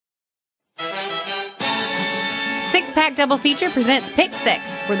Six Pack Double Feature presents Pick Six,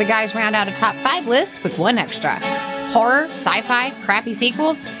 where the guys round out a top 5 list with one extra. Horror, sci-fi, crappy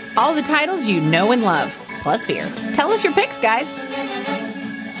sequels, all the titles you know and love, plus beer. Tell us your picks, guys.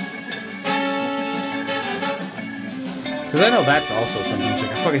 Because I know that's also something. Like,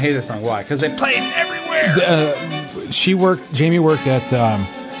 I fucking hate that song. Why? Because they play it everywhere. Jamie worked at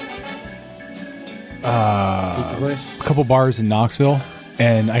a couple bars in Knoxville,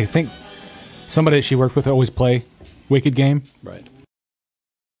 and I think somebody that she worked with always play Wicked Game. Right.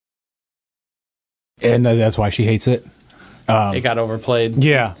 And that's why she hates it. It got overplayed.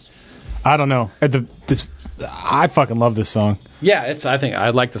 Yeah. I don't know. I fucking love this song. Yeah, I think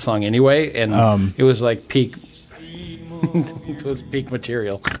I like the song anyway, and it was like peak. It was peak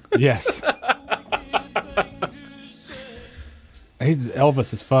material. Yes. He's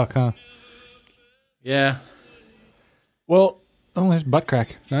Elvis as fuck, huh? Yeah. Well, there's butt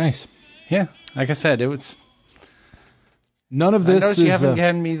crack. Nice. Yeah. Like I said, it was. None of this I noticed you haven't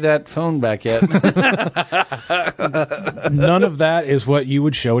given me that phone back yet. None of that is what you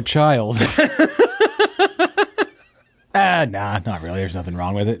would show a child. Nah, not really. There's nothing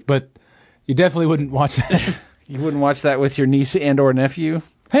wrong with it. But you definitely wouldn't watch that. You wouldn't watch that with your niece and or nephew?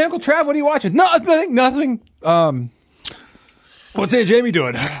 Hey, Uncle Trav, what are you watching? Nothing. What's Aunt Jamie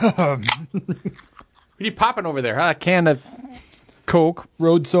doing? What are you popping over there? Huh? A can of Coke.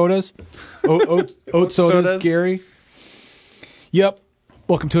 Road sodas. Oat sodas, Gary. Yep.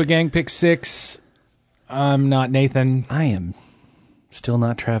 Welcome to a Gang Pick 6. I'm not Nathan. I am still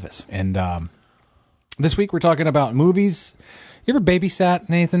not Travis. And this week we're talking about movies. You ever babysat,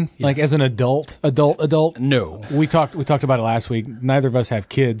 Nathan? Yes. Like as an adult? No. We talked about it last week. Neither of us have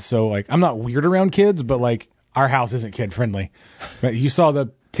kids, so like I'm not weird around kids, but like our house isn't kid friendly. But you saw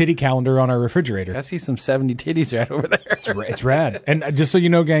the titty calendar on our refrigerator. I see some 70 titties right over there. It's rad. And just so you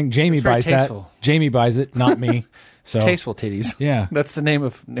know, gang, Jamie buys tasteful. that. Jamie buys it, not me. So Tasteful Titties. Yeah. That's the name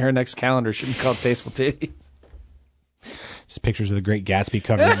of her next calendar. Should be called Tasteful Titties. Just pictures of the Great Gatsby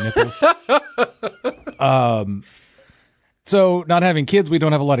covering nipples. So not having kids, we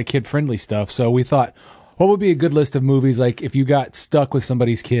don't have a lot of kid-friendly stuff. So we thought, what would be a good list of movies, like if you got stuck with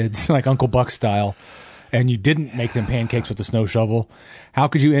somebody's kids, like Uncle Buck style, and you didn't make them pancakes with a snow shovel, how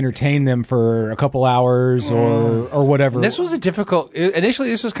could you entertain them for a couple hours or whatever? This was initially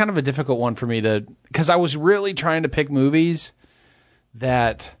this was kind of a difficult one for me because I was really trying to pick movies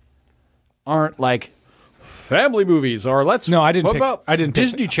that aren't like family movies or I didn't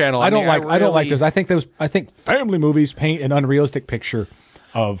Disney Channel. I don't like those. I think family movies paint an unrealistic picture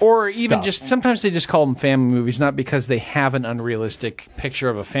of even stuff. Just sometimes they just call them family movies, not because they have an unrealistic picture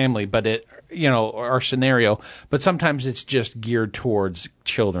of a family, but or scenario, but sometimes it's just geared towards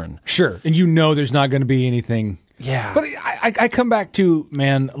children. Sure. And there's not going to be anything. Yeah. But I come back to,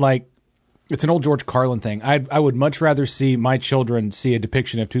 man, like, it's an old George Carlin thing. I would much rather see my children see a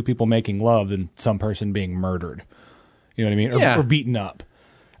depiction of two people making love than some person being murdered. You know what I mean? Yeah. Or beaten up.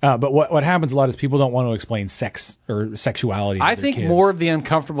 But what happens a lot is people don't want to explain sex or sexuality to I their think kids. more of the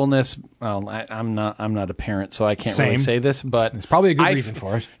uncomfortableness. Well, I'm not a parent, so I can't really say this, but there's probably a good reason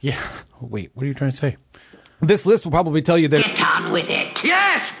for it. Yeah. Wait, what are you trying to say? This list will probably tell you that. Get on with it.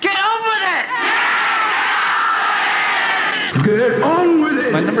 Yes, get on with it. Get on with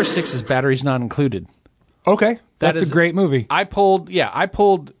it. My number 6 is Batteries Not Included. Okay, that's a great movie.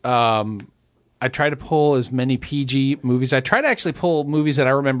 I tried to pull as many PG movies. I tried to actually pull movies that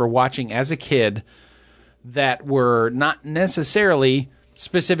I remember watching as a kid that were not necessarily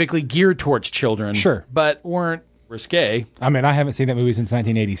specifically geared towards children. Sure. But weren't risque. I mean, I haven't seen that movie since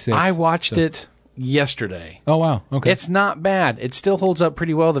 1986. I watched it yesterday. Oh, wow. Okay. It's not bad. It still holds up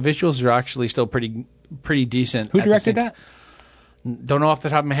pretty well. The visuals are actually still pretty decent. Who directed that? Don't know off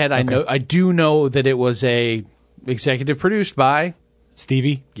the top of my head. Okay. I do know that it was a executive produced by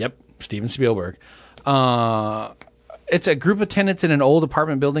Stevie. Yep. Steven Spielberg. It's a group of tenants in an old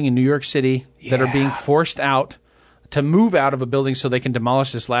apartment building in New York City that are being forced out to move out of a building so they can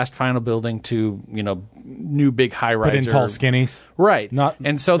demolish this last final building to, new big high rise. Put in tall skinnies. Right.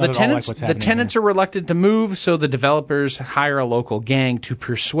 So the tenants here. are reluctant to move, so the developers hire a local gang to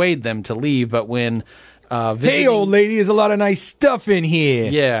persuade them to leave, but when hey, old lady, there's a lot of nice stuff in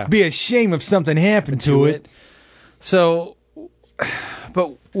here. Yeah. Be a shame if something happened to it. So,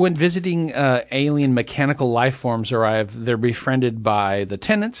 but when visiting alien mechanical life forms arrive, they're befriended by the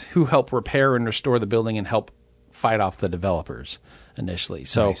tenants who help repair and restore the building and help fight off the developers initially.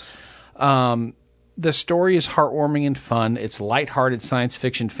 So, nice. The story is heartwarming and fun. It's lighthearted science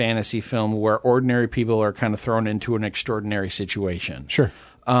fiction fantasy film where ordinary people are kind of thrown into an extraordinary situation. Sure.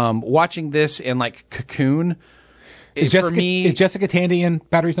 Watching this and like Cocoon, Is Jessica Tandy in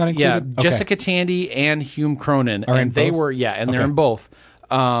Batteries Not yeah, Included? Okay. Jessica Tandy and Hume Cronin, Are in and they both? were and they're Okay. in both.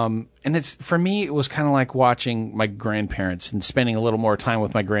 And it's for me, it was kind of like watching my grandparents and spending a little more time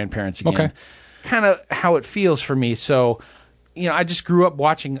with my grandparents again. Okay. Kind of how it feels for me. So, I just grew up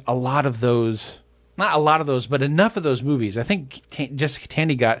watching a lot of those. Not a lot of those, but enough of those movies. I think Jessica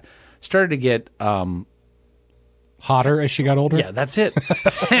Tandy started to get hotter as she got older. yeah, that's it.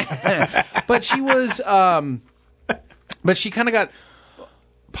 But she was but she kind of got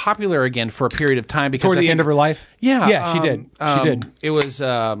popular again for a period of time because Toward the end of her life. yeah, Yeah, she did. She did. It was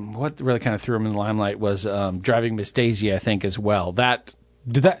what really kind of threw him in the limelight was Driving Miss Daisy, I think, as well. That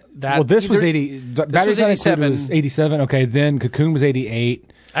Well, this was either- 80. this Batteries was Not 87. Included was 87. Okay, then Cocoon was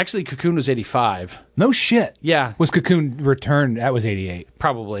 88. actually Cocoon was 85, No shit. Yeah. Was Cocoon returned? That was 88.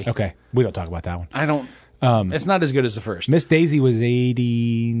 probably. Okay, we don't talk about that one. I don't. It's not as good as the first. Miss Daisy was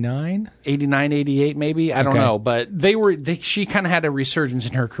 89. 89, 88 maybe. I don't Okay. know, but she kind of had a resurgence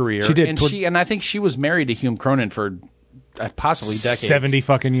in her career. She did. And I think she was married to Hume Cronin for possibly decades. 70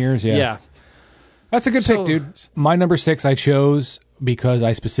 fucking years. Yeah. Yeah. That's a good So- pick, dude. My number 6 I chose because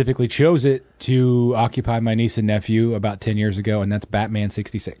I specifically chose it to occupy my niece and nephew about 10 years ago, and that's Batman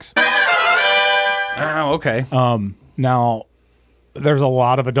 66. Oh, okay. Now, there's a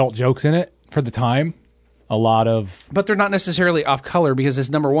lot of adult jokes in it for the time. A lot of... But they're not necessarily off color because it's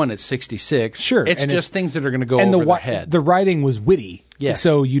number one. It's 66. Sure, it's and just things that are going to go and over the their head. the writing was witty. Yes.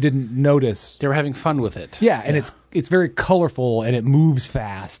 So you didn't notice... They were having fun with it. Yeah, and it's very colorful, and it moves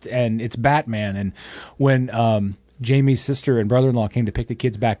fast, and it's Batman. And when Jamie's sister and brother-in-law came to pick the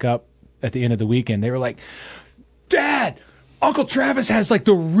kids back up at the end of the weekend, they were like, "Dad, Uncle Travis has like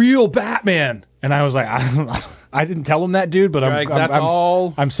the real Batman." And I was like, I didn't tell him that, dude, but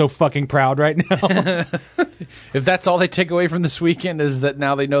I'm so fucking proud right now. If that's all they take away from this weekend is that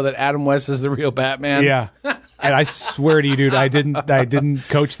now they know that Adam West is the real Batman. Yeah. And I swear to you, dude, I didn't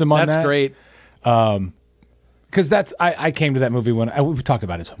coach them on that. That's great. Because I came to that movie when we've talked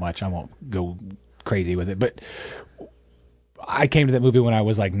about it so much, I won't go crazy with it, but I came to that movie when I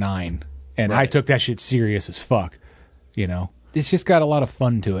was like 9, and I took that shit serious as fuck. It's just got a lot of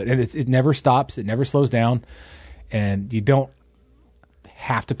fun to it, and it never stops, it never slows down, and you don't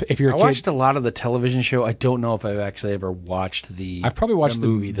have to. If you're a I kid, watched a lot of the television show. I don't know if I've actually ever watched I've probably watched the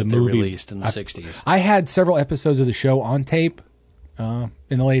movie the that movie. they released in the 60s. I had several episodes of the show on tape in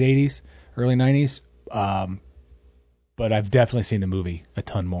the late 80s, early 90s, but I've definitely seen the movie a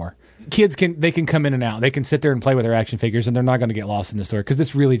ton more. Kids can come in and out. They can sit there and play with their action figures, and they're not going to get lost in the story because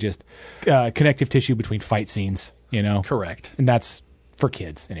it's really just connective tissue between fight scenes, Correct. And that's for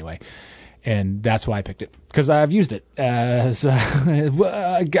kids anyway. And that's why I picked it, because I've used it as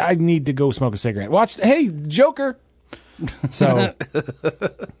I need to go smoke a cigarette. Hey, Joker. So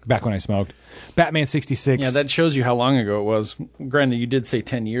back when I smoked, Batman 66. Yeah, that shows you how long ago it was. Granted, you did say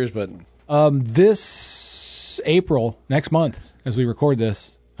 10 years, but this April, next month, as we record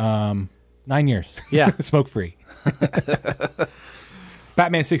this, 9 years. Yeah. Smoke free.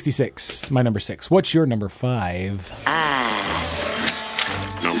 Batman 66, my number 6. What's your number 5?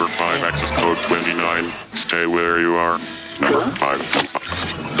 Number 5, access code 29. Stay where you are. Number 5. Number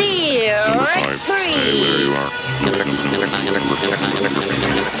 5, stay where you are.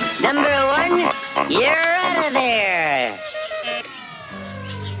 Number 1, you're out of there.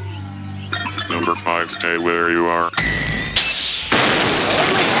 Number 5, stay where you are.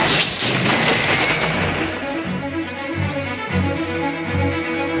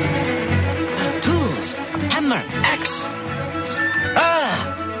 Tools, hammer, axe.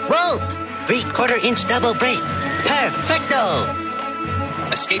 Rope, 3/4-inch double braid. Perfecto.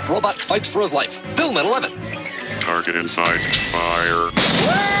 Escaped robot fights for his life. Film at 11. Target inside. Fire.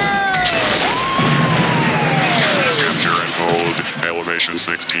 Capture and hold. Elevation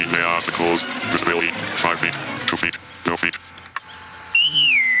 16 obstacles. Visibility 5 feet. 2 feet. No feet.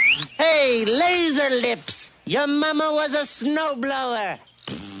 Hey, laser lips. Your mama was a snowblower.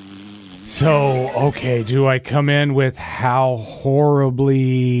 So, okay, do I come in with how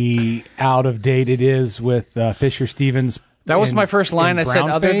horribly out of date it is with Fisher Stevens? that was my first line. I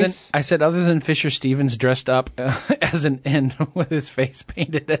said, other than Fisher Stevens dressed up as an N with his face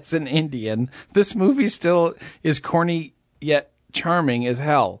painted as an Indian, this movie still is corny yet charming as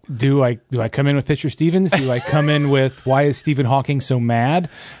hell. Do I come in with Fisher Stevens? Do I come in with why is Stephen Hawking so mad?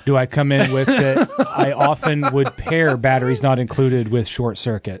 Do I come in with that I often would pair Batteries Not Included with Short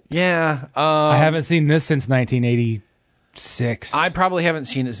Circuit? Yeah. I haven't seen this since 1986. I probably haven't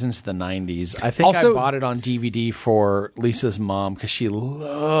seen it since the 90s. I think Also- I bought it on DVD for Lisa's mom because she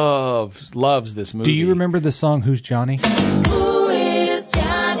loves this movie. Do you remember the song Who's Johnny? Who is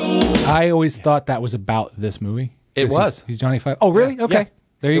Johnny? I always thought that was about this movie. It was. He's Johnny Five. Oh, really? Okay. Yeah.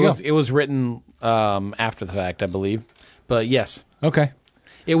 There you go. It was written after the fact, I believe. But yes. Okay.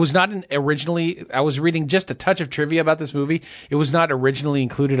 It was not originally. I was reading just a touch of trivia about this movie. It was not originally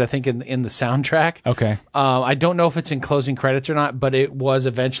included, I think, in the soundtrack. Okay. I don't know if it's in closing credits or not, but it was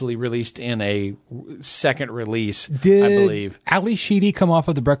eventually released in a second release, I believe. Did Ali Sheedy come off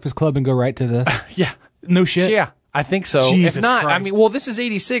of The Breakfast Club and go right to the... Yeah. No shit? Yeah, I think so. Jesus if not, Christ. I mean, well, this is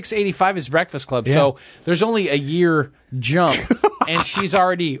 86, 85 is Breakfast Club, Yeah. so there's only a year jump, and she's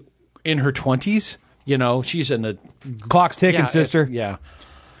already in her 20s. You know, she's in the... Clock's ticking, sister. Yeah.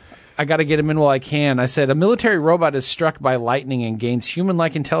 I got to get him in while I can. I said, a military robot is struck by lightning and gains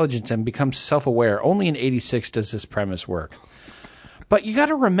human-like intelligence and becomes self-aware. Only in 86 does this premise work. But you got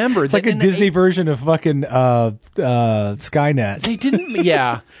to remember It's like a Disney version of fucking Skynet. They didn't,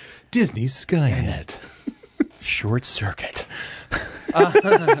 yeah. Disney's Skynet. Short Circuit.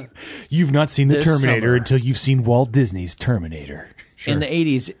 You've not seen the This Terminator summer. until you've seen Walt Disney's Terminator. Sure. In the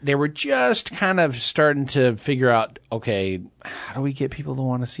 80s, they were just kind of starting to figure out, okay, how do we get people to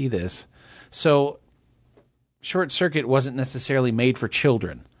want to see this? So, Short Circuit wasn't necessarily made for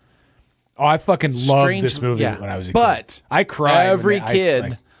children. Oh, I fucking loved this movie yeah. when I was a kid. But I cried. Every when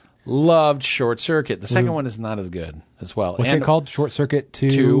kid loved Short Circuit. The second one is not as good as well. What's it called? Short Circuit 2?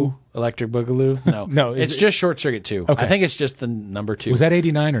 2? Electric Boogaloo? No. No, it's just Short Circuit 2. Okay. I think it's just the number 2. Was that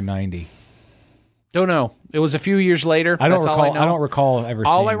 89 or 90? Don't know. It was a few years later. I don't That's recall. all I know. I don't recall ever.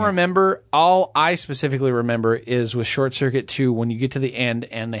 All seeing I remember, all I specifically remember, is with Short Circuit 2 when you get to the end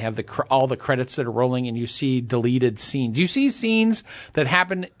and they have all the credits that are rolling and you see deleted scenes. You see scenes that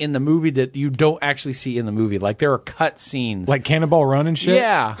happen in the movie that you don't actually see in the movie. Like there are cut scenes, like Cannonball Run and shit.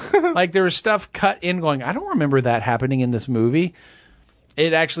 Yeah, like there was stuff cut in. Going, I don't remember that happening in this movie.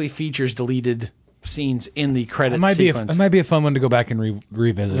 It actually features deleted scenes in the credit sequence. It might be a fun one to go back and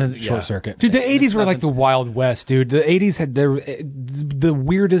revisit. Yeah. Short Circuit, dude. The '80s were like the Wild West, dude. The '80s had the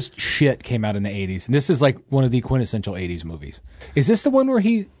weirdest shit came out in the '80s, and this is like one of the quintessential '80s movies. Is this the one where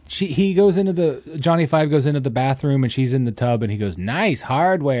he goes into Johnny Five goes into the bathroom and she's in the tub and he goes, "Nice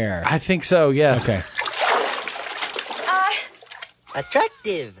hardware." I think so. Yes. Okay.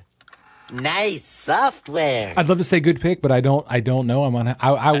 Attractive. Nice software. I'd love to say good pick, but I don't know.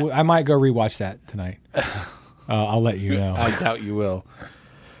 I might go rewatch that tonight. I'll let you know. I doubt you will.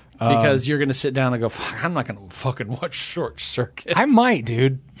 Because you're going to sit down and go, fuck, I'm not going to fucking watch Short Circuit. I might,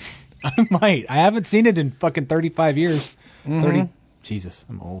 dude. I might. I haven't seen it in fucking 35 years. 30. Jesus,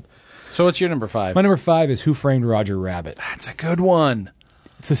 I'm old. So what's your number 5? My number 5 is Who Framed Roger Rabbit. That's a good one.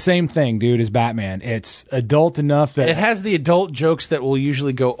 It's the same thing, dude, as Batman. It's adult enough that... It has the adult jokes that will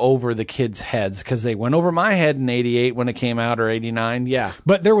usually go over the kids' heads, because they went over my head in 88 when it came out, or 89, yeah.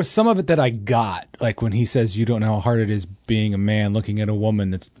 But there was some of it that I got, like when he says, you don't know how hard it is being a man looking at a woman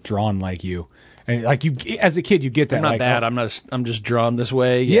that's drawn like you. And like you, as a kid, you get that. I'm not like, bad, I'm just drawn this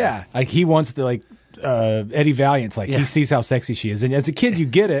way. Yeah, like he wants to, like, Eddie Valiant's like, he sees how sexy she is. And as a kid, you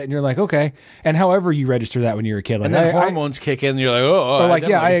get it, and you're like, okay. And however you register that when you're a kid. Like, and then hormones kick in, and you're like, oh. Or like,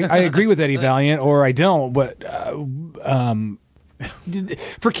 I agree with Eddie Valiant, or I don't. But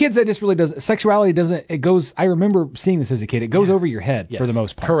for kids, that just really doesn't. Sexuality doesn't. It goes. I remember seeing this as a kid. It goes over your head for the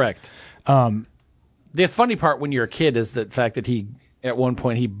most part. Correct. The funny part when you're a kid is the fact that he, at one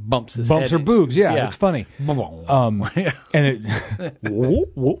point, he bumps his head. Her boobs. Yeah, it's funny. And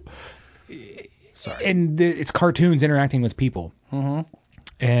it. Sorry. And it's cartoons interacting with people. Mm-hmm.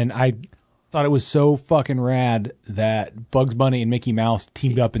 And I thought it was so fucking rad that Bugs Bunny and Mickey Mouse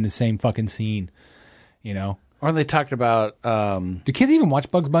teamed up in the same fucking scene. You know? Or they talked about... do kids even watch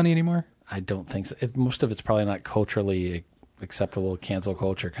Bugs Bunny anymore? I don't think so. Most of it's probably not culturally acceptable, cancel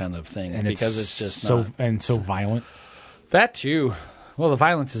culture kind of thing. And because it's just so not... And so violent. That too. Well, the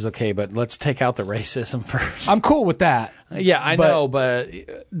violence is okay, but let's take out the racism first. I'm cool with that. Yeah, I know, but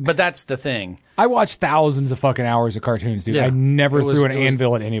that's the thing. I watched thousands of fucking hours of cartoons, dude. Yeah. I never threw an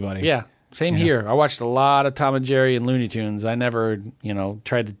anvil at anybody. Yeah, same here. I watched a lot of Tom and Jerry and Looney Tunes. I never,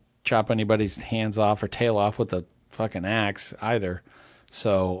 tried to chop anybody's hands off or tail off with a fucking axe either.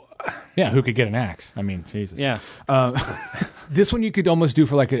 So, yeah, who could get an axe? I mean, Jesus. Yeah. This one you could almost do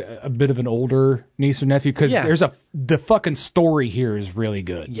for like a bit of an older niece or nephew, because the fucking story here is really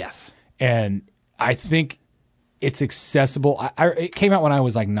good. Yes. And I think it's accessible. It came out when I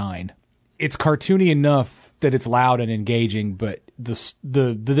was like 9. It's cartoony enough that it's loud and engaging, but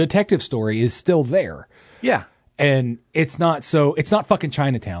the detective story is still there. Yeah. And it's not fucking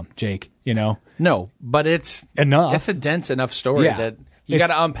Chinatown, Jake, you know? No, but it's enough. It's a dense enough story that you got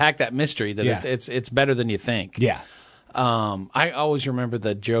to unpack that mystery that it's better than you think. Yeah. I always remember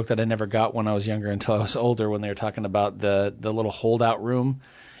the joke that I never got when I was younger until I was older, when they were talking about the little holdout room,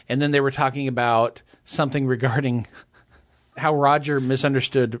 And then they were talking about something regarding how Roger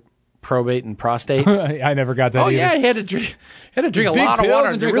misunderstood probate and prostate. I never got that. Oh either. yeah, he had to drink a lot of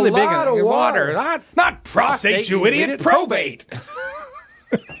water. Drink really a big lot of water. Not prostate, you idiot. Probate.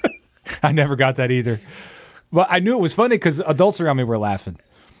 I never got that either. But I knew it was funny because adults around me were laughing.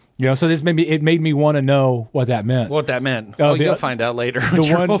 So this made me want to know what that meant. What that meant? You'll find out later. The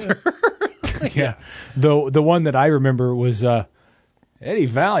one, yeah. The one that I remember was Eddie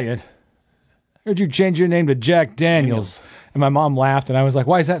Valiant. Heard you change your name to Jack Daniels. And my mom laughed, and I was like,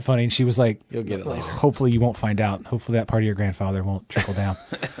 "Why is that funny?" And she was like, "You'll get it later. Hopefully, you won't find out. Hopefully, that part of your grandfather won't trickle down."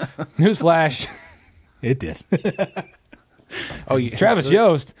 Newsflash, it did. Travis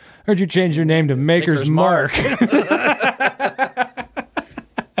Yost. Heard you change your name to Maker's Mark.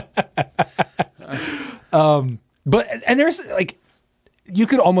 But there's like, you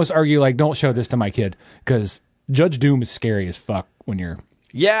could almost argue like, don't show this to my kid because Judge Doom is scary as fuck when you're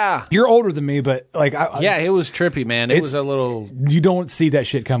older than me, but like it was trippy, man. It was a little, you don't see that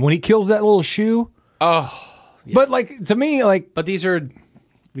shit come when he kills that little shoe. But like to me, like, but these are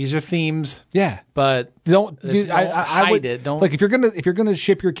themes. Yeah, but don't hide it. Don't, like, if you're gonna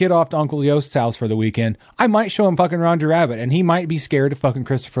ship your kid off to Uncle Yost's house for the weekend, I might show him fucking Roger Rabbit, and he might be scared of fucking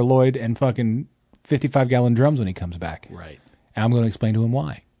Christopher Lloyd and fucking 55-gallon drums when he comes back. Right. And I'm going to explain to him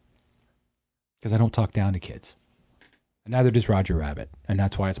why. Because I don't talk down to kids. And neither does Roger Rabbit. And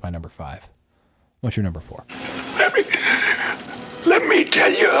that's why it's my number 5. What's your number 4? Let me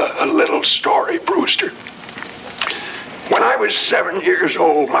tell you a little story, Brewster. When I was 7 years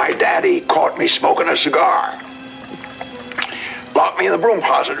old, my daddy caught me smoking a cigar. Locked me in the broom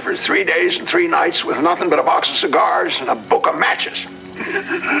closet for 3 days and 3 nights with nothing but a box of cigars and a book of matches.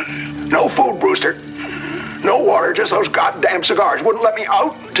 No food, Brewster. No water, just those goddamn cigars. Wouldn't let me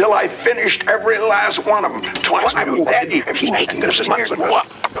out until I finished every last one of them. Twice I knew Daddy, if he's making this as much as what?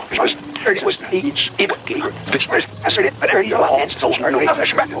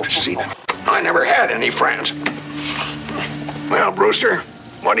 I never had any friends. Well, Brewster,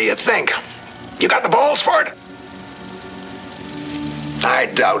 what do you think? You got the balls for it? I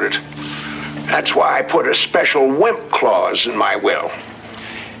doubt it. That's why I put a special wimp clause in my will.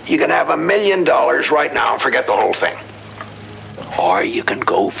 You can have $1 million right now and forget the whole thing. Or you can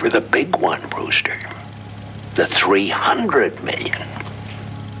go for the big one, Brewster. The $300 million.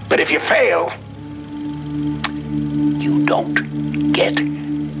 But if you fail, you don't get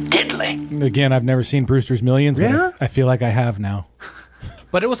diddly. Again, I've never seen Brewster's Millions, but I feel like I have now.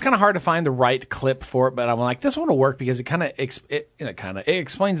 But it was kind of hard to find the right clip for it. But I'm like, this one will work because it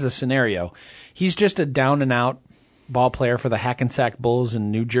explains the scenario. He's just a down and out ball player for the Hackensack Bulls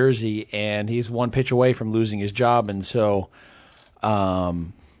in New Jersey, and he's one pitch away from losing his job. And so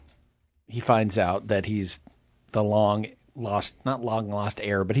he finds out that he's the not long lost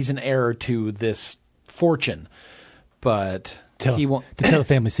heir, but he's an heir to this fortune. But he won't to tell the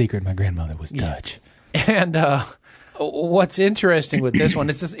family secret. My grandmother was Dutch. And what's interesting with this one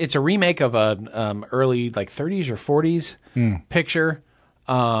is it's a remake of a early like 30s or 40s picture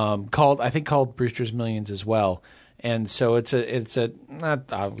called Brewster's Millions as well. And so it's a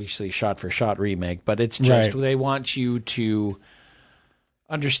not obviously shot for shot remake, but it's just they want you to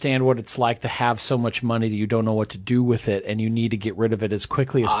understand what it's like to have so much money that you don't know what to do with it, and you need to get rid of it as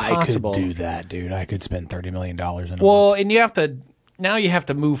quickly as possible. I could do that, dude. I could spend $30 million in a month. And you have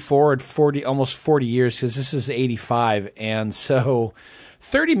to move forward almost 40 years because this is 85, and so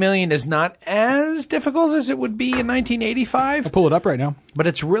 $30 million is not as difficult as it would be in 1985. I'll pull it up right now. But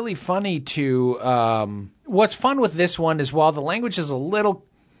it's really funny to. What's fun with this one is while the language is a little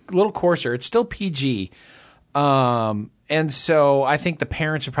coarser, it's still PG. And so I think the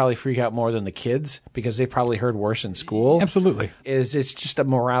parents would probably freak out more than the kids because they've probably heard worse in school. Absolutely. It's just a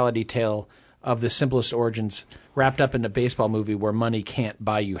morality tale of the simplest origins wrapped up in a baseball movie where money can't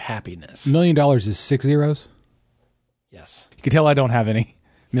buy you happiness. $1 million is 6 zeros? Yes. You can tell I don't have any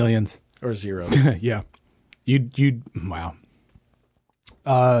millions. Or zeros. Yeah. Wow.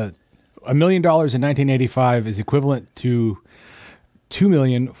 $1 million in 1985 is equivalent to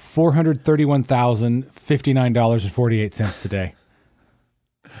 $2,431,059.48 today.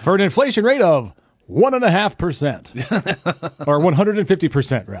 For an inflation rate of 1.5%. Or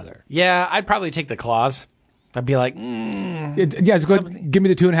 150%, rather. Yeah, I'd probably take the clause. I'd be like, give me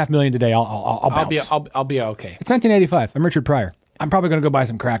the $2.5 million today. I'll bounce. I'll be okay. It's 1985. I'm Richard Pryor. I'm probably going to go buy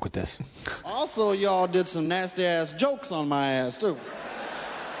some crack with this. Also, y'all did some nasty-ass jokes on my ass, too.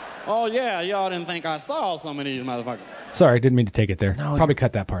 Oh, yeah, y'all didn't think I saw some of these motherfuckers. Sorry, didn't mean to take it there. No, probably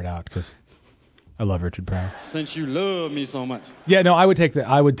cut that part out because I love Richard Pryor. Since you love me so much. Yeah, no, I would take the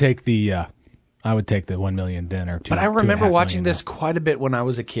I would take the 1 million then or two. But I remember 2.5 watching million this now. quite a bit when I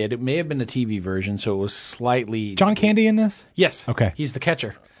was a kid. It may have been a TV version, so it was slightly John Candy in this? Yes. Okay. He's the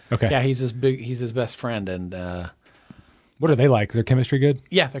catcher. Okay. Yeah, he's his best friend, and What are they like? Is their chemistry good?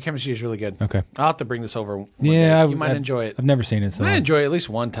 yeah, their chemistry is really good. Okay. I'll have to bring this over. One Yeah, day. You might enjoy it. I've never seen it. So I enjoy it at least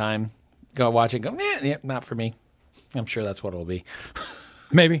one time. Go watch it. Go, yeah, not for me. I'm sure that's what it'll be.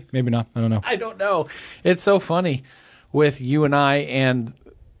 maybe not. I don't know. I don't know. It's so funny with you and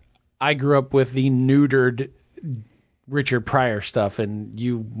I grew up with the neutered Richard Pryor stuff, and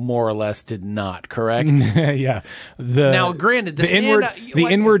you more or less did not, correct? Yeah. Now, granted, the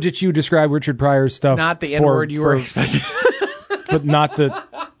N-word that you describe Richard Pryor's stuff. Not the N-word you were expecting. But not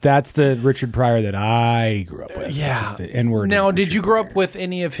that's the Richard Pryor that I grew up with. Yeah. Just the N-word. Now, did you grow up with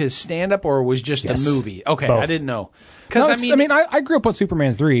any of his stand-up, or was just Yes. a movie? Okay, Both. I didn't know. No, Because I grew up on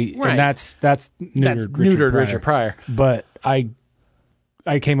Superman 3, Right. and that's neutered Richard Pryor. But I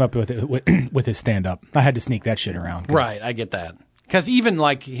came up with it with his stand-up. I had to sneak that shit around. 'cause- Right, I get that. Because even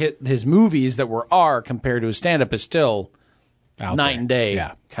like his movies that were R compared to his stand-up is still Out night there. and day,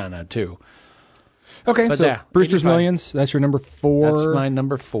 Yeah. kind of too. Okay, But so yeah, Brewster's 85. Millions, that's your number 4. That's my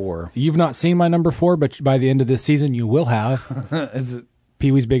number 4. You've not seen my number 4, but by the end of this season, you will have Is it,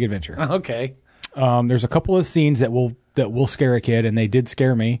 Pee-wee's Big Adventure. okay. There's a couple of scenes that will scare a kid, and they did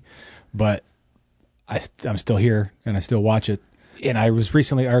scare me, but I'm still here, and I still watch it. And I was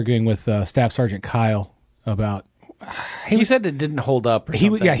recently arguing with Staff Sergeant Kyle about... He said it didn't hold up or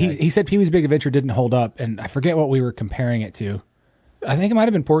something. He said Pee-wee's Big Adventure didn't hold up, and I forget what we were comparing it to. I think it might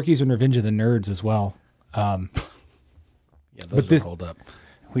have been Porky's and Revenge of the Nerds as well. Yeah, those but this- hold up.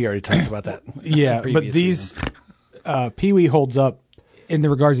 We already talked about that. Yeah, in the but previous these season. Pee-wee holds up in the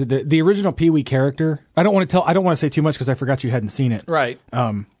regards of the original Pee-wee character. I don't want to say too much because I forgot you hadn't seen it. Right.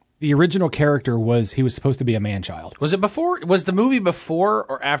 The original character was supposed to be a man-child. Was the movie before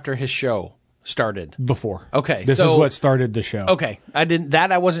or after his show started? Before. Okay, This so- is what started the show. Okay.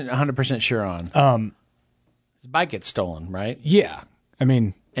 I wasn't 100% sure on. His bike gets stolen, right? Yeah. I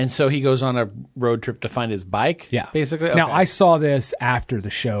mean, And so he goes on a road trip to find his bike? yeah. Basically? Now, Okay. I saw this after the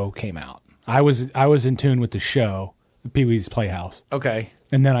show came out. I was in tune with the show, Pee-wee's Playhouse. Okay.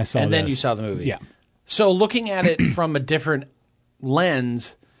 And then I saw And then this. you saw the movie. Yeah. So looking at it from a different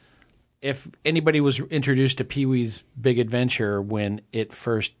lens, if anybody was introduced to Pee-wee's Big Adventure when it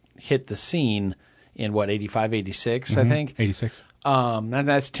first hit the scene in 85, 86, I think. 86.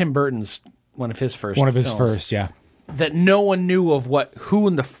 That's Tim Burton's one of his first films. First, yeah. That no one knew of who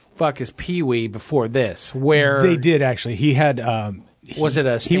in the fuck is Pee-wee before this. Where They did actually. He had was it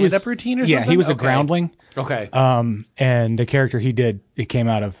a stand-up routine or something? Yeah, he was a Okay. groundling. Okay. And the character he did, it came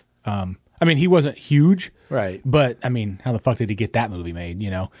out of I mean, he wasn't huge. Right. But I mean, how the fuck did he get that movie made,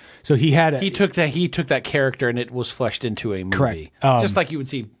 you know? So he had He took that character and it was fleshed into a movie. Correct. Just like you would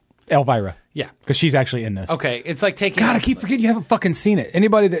see. Elvira. Yeah. Because she's actually in this. Okay. It's like taking. God, I keep forgetting you haven't fucking seen it.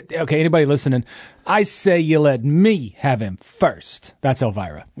 Anybody listening, I say you let me have him first. That's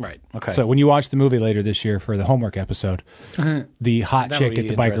Elvira. Right. Okay. So when you watch the movie later this year for the homework episode, the hot That chick would at be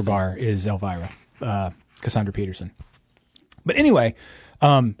the biker interesting. bar is Elvira, Cassandra Peterson. But anyway,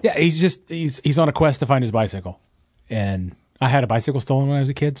 yeah, he's on a quest to find his bicycle. And I had a bicycle stolen when I was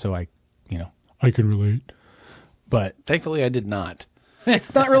a kid, so I can relate. But Thankfully, I did not.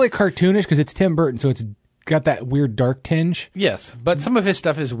 it's not really cartoonish because it's Tim Burton, so it's got that weird dark tinge. Yes, but some of his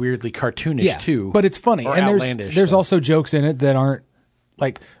stuff is weirdly cartoonish too. But it's funny. Or And outlandish. there's so. also jokes in it that aren't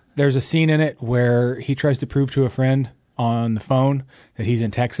like there's a scene in it where he tries to prove to a friend on the phone that he's in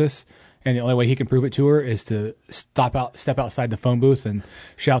Texas, and the only way he can prove it to her is to step outside the phone booth and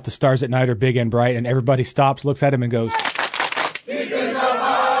shout "The stars at night are big and bright," and everybody stops, looks at him, and goes.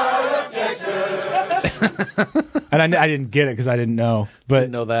 And I didn't get it because I didn't know. But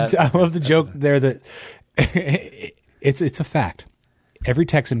Didn't know that. I love the joke there that it's a fact. Every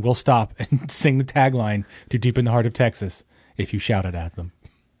Texan will stop and sing the tagline to "Deep in the Heart of Texas" if you shout it at them.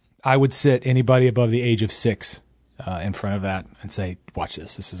 I would sit anybody above the age of 6 in front of that and say, "Watch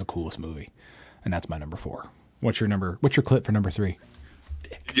this. This is the coolest movie." And that's my number 4. What's your clip for number 3?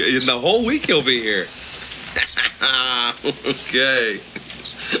 In the whole week he'll be here. Okay.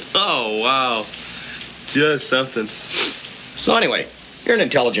 Oh, wow. Just something. So anyway, you're an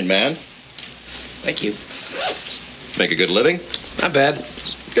intelligent man. Thank you. Make a good living. Not bad.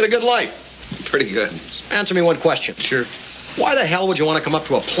 Get a good life. Pretty good. Answer me one question. Sure. Why the hell would you want to come up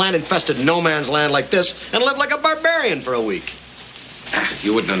to a plant-infested no man's land like this and live like a barbarian for a week?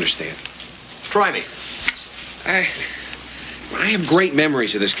 You wouldn't understand. Try me. I have great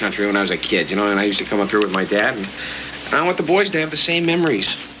memories of this country when I was a kid, and I used to come up here with my dad, and I want the boys to have the same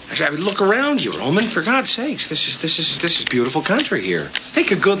memories. I would look around you, Roman, for God's sakes. This is beautiful country here.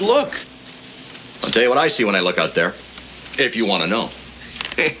 Take a good look. I'll tell you what I see when I look out there, if you want to know.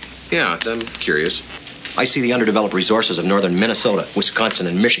 Yeah, I'm curious. I see the underdeveloped resources of northern Minnesota, Wisconsin,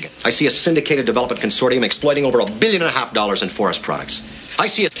 and Michigan. I see a syndicated development consortium exploiting over $1.5 billion in forest products. I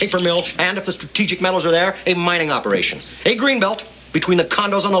see a paper mill, and if the strategic metals are there, a mining operation. A greenbelt between the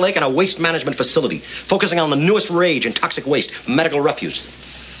condos on the lake and a waste management facility, focusing on the newest rage in toxic waste, medical refuse.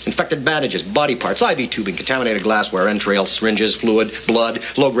 Infected bandages, body parts, IV tubing, contaminated glassware, entrails, syringes, fluid, blood,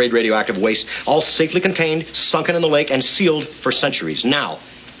 low-grade radioactive waste, all safely contained, sunken in the lake, and sealed for centuries. Now,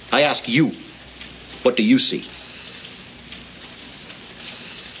 I ask you, what do you see?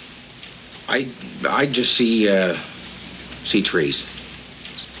 I just see trees.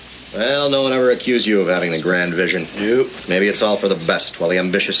 Well, no one ever accused you of having the grand vision. Maybe it's all for the best, while the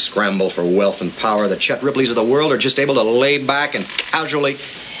ambitious scramble for wealth and power, the Chet Ripleys of the world are just able to lay back and casually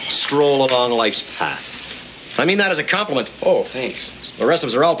stroll along life's path. I mean that as a compliment. Oh, thanks. The rest of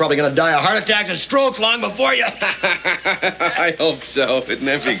us are all probably going to die of heart attacks and strokes long before you. I hope so. Wouldn't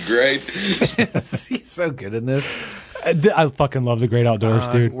that be great? He's so good in this. I fucking love the great outdoors,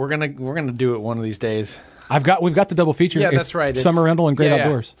 dude. We're gonna do it one of these days. We've got the double feature. Yeah, that's right. Summer Rental and Great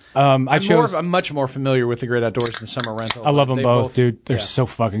Outdoors. I'm much more familiar with the Great Outdoors than Summer Rental. I love them both, dude. They're so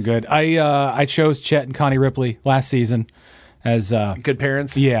fucking good. I chose Chet and Connie Ripley last season as good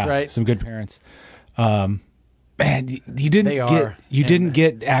parents. Yeah, right. Some good parents. Man, you didn't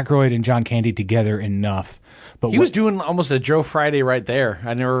get Aykroyd and John Candy together enough. But he was doing almost a Joe Friday right there.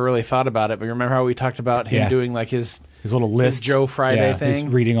 I never really thought about it, but remember how we talked about him doing like his little list, Joe Friday thing,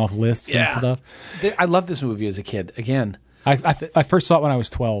 he's reading off lists and stuff. I loved this movie as a kid. Again, I first saw it when I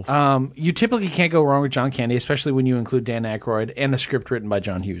was 12. You typically can't go wrong with John Candy, especially when you include Dan Aykroyd and a script written by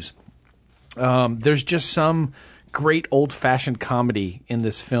John Hughes. There's just some great old-fashioned comedy in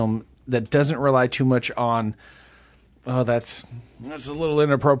this film that doesn't rely too much on. Oh, that's a little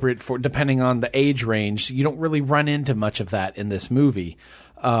inappropriate for depending on the age range. You don't really run into much of that in this movie,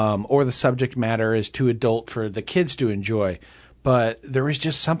 or the subject matter is too adult for the kids to enjoy. But there was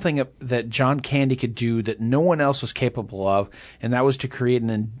just something that John Candy could do that no one else was capable of, and that was to create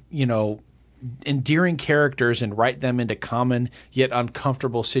endearing characters and write them into common yet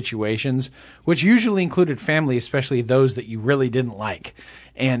uncomfortable situations, which usually included family, especially those that you really didn't like.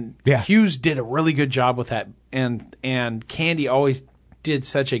 And Hughes did a really good job with that, and Candy always did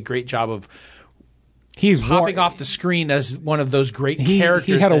such a great job of popping off the screen as one of those great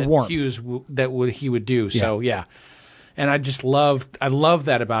characters he had that a warmth. Hughes he would do. So and I love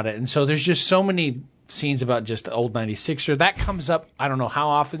that about it. And so there's just so many scenes about just the old 96er that comes up. I don't know how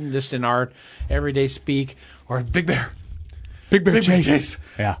often, just in our everyday speak, or Big Bear chase.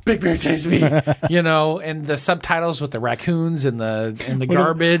 Yeah. Big Bear chase me. And the subtitles with the raccoons and the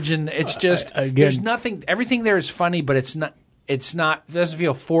garbage, and it's just there's nothing. Everything there is funny, but it's not. It doesn't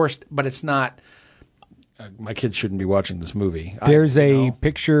feel forced, but it's not. My kids shouldn't be watching this movie. There's a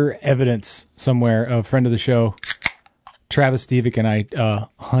picture evidence somewhere of a friend of the show, Travis Stevick, and I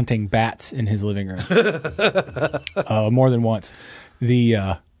hunting bats in his living room more than once.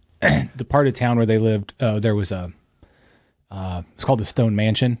 The part of town where they lived, there was it's called the Stone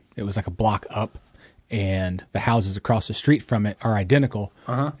Mansion. It was like a block up, and the houses across the street from it are identical.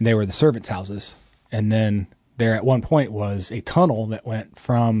 And they were the servants' houses. And then there at one point was a tunnel that went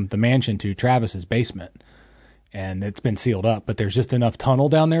from the mansion to Travis's basement. And it's been sealed up, but there's just enough tunnel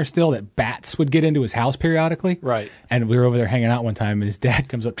down there still that bats would get into his house periodically. Right. And we were over there hanging out one time, and his dad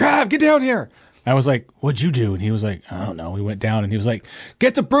comes up, Trav, get down here. I was like, what'd you do? And he was like, I don't know. We went down, and he was like,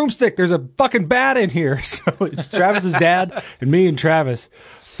 get the broomstick. There's a fucking bat in here. So it's Travis's dad and me and Travis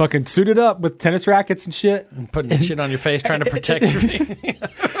fucking suited up with tennis rackets and shit. And putting shit on your face, trying to protect you.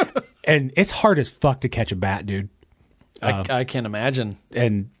 And it's hard as fuck to catch a bat, dude. I can't imagine.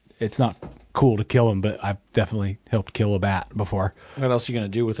 And it's not cool to kill him, but I've definitely helped kill a bat before. What else are you going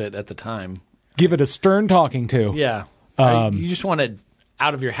to do with it at the time? Give it a stern talking to. Yeah. You just want it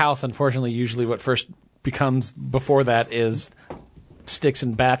out of your house. Unfortunately, usually what first becomes before that is sticks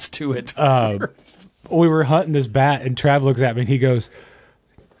and bats to it. We were hunting this bat, and Trav looks at me, and he goes,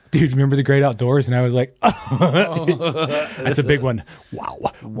 dude, remember the Great Outdoors? And I was like, that's a big one.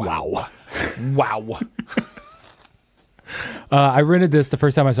 Wow. I rented this, the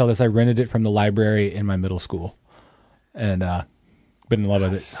first time I saw this, I rented it from the library in my middle school. And been in love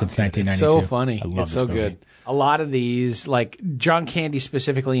with it since 1992. It's so funny. I love it's so movie. good. A lot of these, like John Candy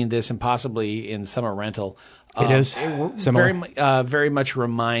specifically in this and possibly in Summer Rental. It is similar. Very much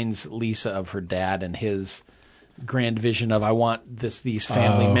reminds Lisa of her dad and his grand vision of I want these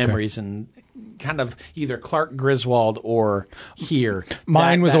family memories, and kind of either Clark Griswold or here.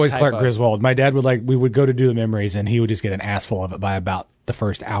 Mine was always Clark Griswold. My dad we would go to do the memories, and he would just get an ass full of it by about the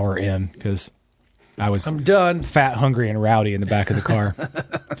first hour in, because I'm done. Fat, hungry, and rowdy in the back of the car.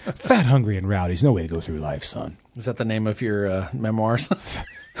 Fat, hungry, and rowdy is no way to go through life, son. Is that the name of your memoirs?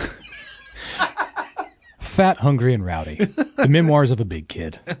 Fat, hungry, and rowdy. The memoirs of a big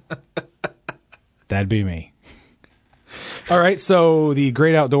kid. That'd be me. All right, so The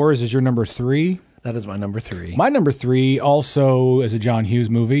Great Outdoors is your number 3. That is my number 3. My number 3 also is a John Hughes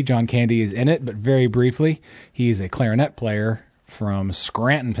movie. John Candy is in it, but very briefly. He is a clarinet player from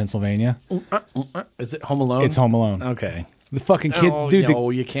Scranton, Pennsylvania. Is it Home Alone? It's Home Alone. Okay. The fucking kid, dude.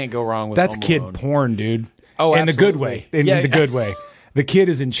 You can't go wrong with that's Home kid Alone. porn, dude. Oh, in the good absolutely. way. In Yeah. the good way. The kid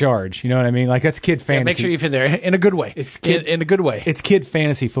is in charge. You know what I mean? Like, that's kid fantasy. Yeah, make sure you fit there in a good way. It's kid in a good way. It's kid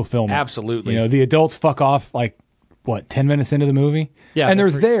fantasy fulfillment. Absolutely. You know, the adults fuck off like 10 minutes into the movie? Yeah, and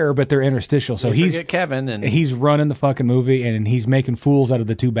they're there, but they're interstitial. So They forget Kevin and he's running the fucking movie, and he's making fools out of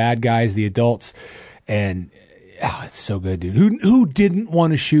the two bad guys, the adults, and it's so good, dude. Who didn't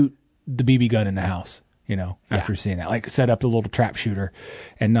want to shoot the BB gun in the house? You know, after seeing that, like set up the little trap shooter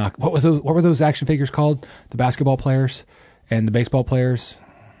and knock. What were those action figures called? The basketball players and the baseball players,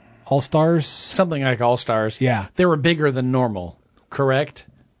 All Stars, something like All Stars. Yeah, they were bigger than normal. Correct.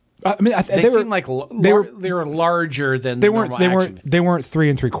 I mean, they seemed like they were larger than they weren't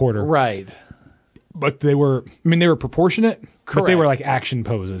 3 3/4. Right. But they were. I mean, they were proportionate. Correct. But they were like action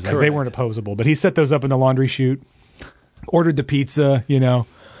poses. Like, they weren't opposable. But he set those up in the laundry chute. Ordered the pizza. You know,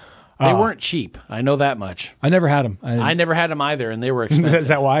 they weren't cheap. I know that much. I never had them. I never had them either, and they were expensive. Is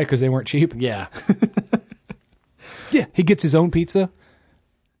that why? Because they weren't cheap. Yeah. Yeah. He gets his own pizza.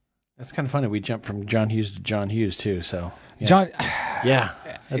 That's kind of funny. We jumped from John Hughes to John Hughes too. So yeah. John. Yeah.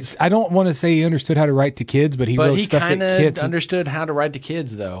 I don't want to say he understood how to write to kids, but he wrote stuff that kids understood how to write to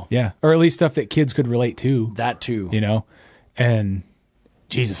kids, though. Yeah, or at least stuff that kids could relate to. That too, you know. And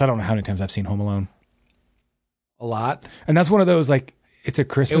Jesus, I don't know how many times I've seen Home Alone. A lot. And that's one of those, like, it's a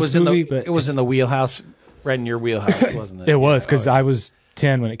Christmas movie, but it was in the wheelhouse, right in your wheelhouse, wasn't it? It was, because I was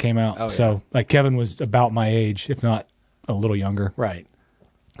 10 when it came out. Oh, so, yeah. like, Kevin was about my age, if not a little younger. Right.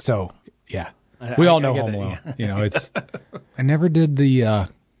 So, yeah. We all know Home Alone. You know, it's. I never did the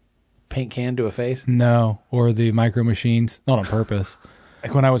paint can to a face. No, or the micro machines. Not on purpose.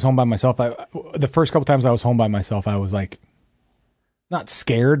 Like when I was home by myself, the first couple times I was home by myself, I was like, not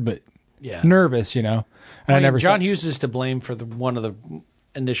scared, but nervous. You know, and I never. John Hughes is to blame for one of the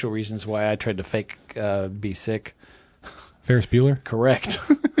initial reasons why I tried to fake be sick. Ferris Bueller. Correct.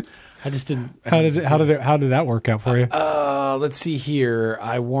 I just didn't. How did that work out for you? Let's see here.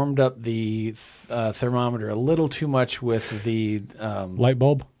 I warmed up the thermometer a little too much with the light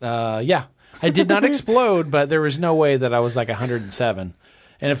bulb. Yeah, I did not explode, but there was no way that I was like 107.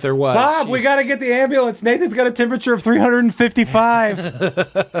 And if there was, Bob, we got to get the ambulance. Nathan's got a temperature of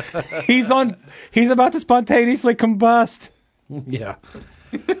 355. He's about to spontaneously combust. Yeah.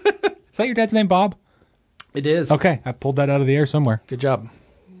 Is that your dad's name, Bob? It is. Okay, I pulled that out of the air somewhere. Good job.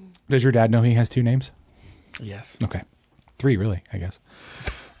 Does your dad know he has 2 names? Yes. Okay. 3, really, I guess.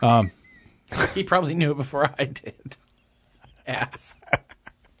 He probably knew it before I did. Ass.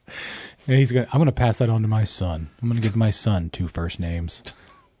 And I'm going to pass that on to my son. I'm going to give my son 2 first names.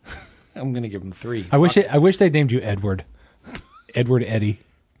 I'm going to give him 3. I wish they named you Edward. Edward Eddie.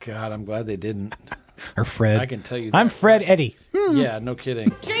 God, I'm glad they didn't. Or Fred. I can tell you. I'm Fred Eddie. Yeah, no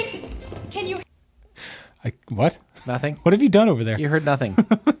kidding. Jason, can you? What? Nothing. What have you done over there? You heard nothing.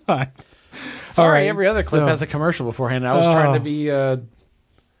 Sorry, All right, every other clip has a commercial beforehand. I was trying to be.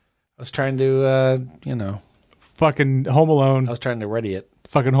 You know. Fucking Home Alone. I was trying to ready it.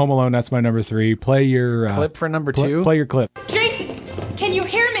 Fucking Home Alone. That's my number 3. Play your clip for number 2. Play your clip. Jason, can you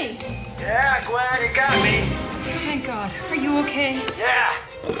hear me? Yeah, Gwen, you got me. Thank God. Are you okay? Yeah.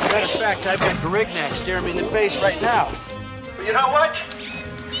 Matter of fact, I've got Garignac staring me in the face right now. But you know what?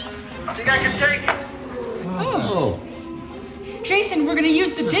 I think I can take it. Oh. Jason, we're going to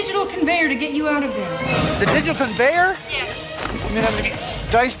use the digital conveyor to get you out of there. The digital conveyor? Yes. You mean I'm going to get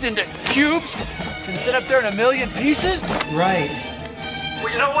diced into cubes and sit up there in a million pieces? Right.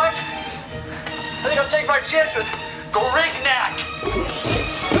 Well, you know what? I think I'll take my chance with Garignac.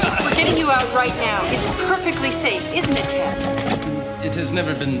 We're getting you out right now. It's perfectly safe, isn't it, Ted? It has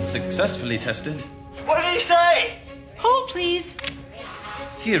never been successfully tested. What did he say? Hold, please.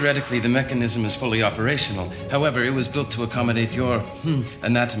 Theoretically, the mechanism is fully operational. However, it was built to accommodate your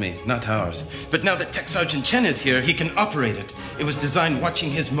anatomy, not ours. But now that Tech Sergeant Chen is here, he can operate it. It was designed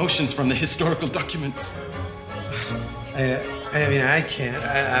watching his motions from the historical documents. I mean, I can't.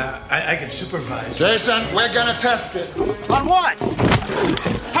 I can supervise. Jason, we're gonna test it. On what?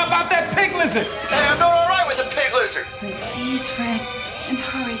 How about that pig lizard? Hey, I'm doing all right with the pig lizard. Please, Fred, and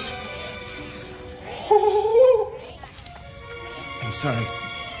hurry. I'm sorry.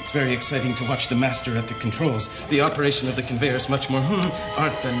 It's very exciting to watch the master at the controls. The operation of the conveyor is much more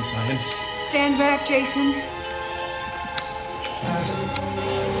art than science. Stand back, Jason.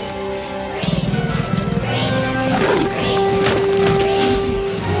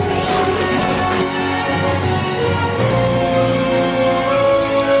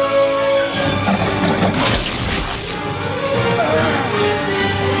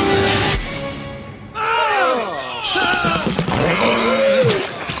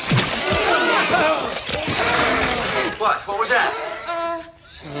 What was that?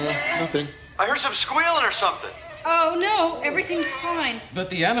 Nothing. I heard some squealing or something. Oh, no, everything's fine. But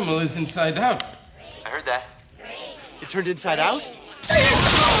the animal is inside out. I heard that. It turned inside out?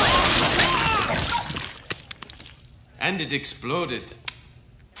 And it exploded.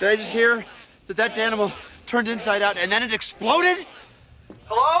 Did I just hear that animal turned inside out and then it exploded?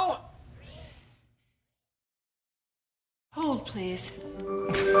 Hello? Hold, please.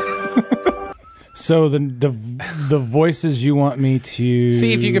 So the voices you want me to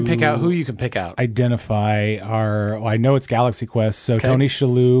see if you can pick out who you can pick out. Identify are I know it's Galaxy Quest. So Okay. Tony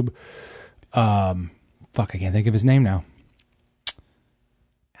Shalhoub. Fuck, I can't think of his name now.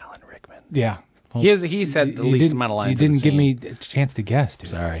 Alan Rickman. Yeah. Well, He said the least amount of lines. You in the didn't give scene. me a chance to guess,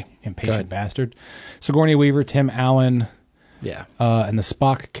 dude. Sorry. Impatient bastard. Sigourney Weaver, Tim Allen. Yeah. And the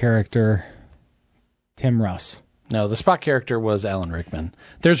Spock character, Tim Russ. No, the Spock character was Alan Rickman.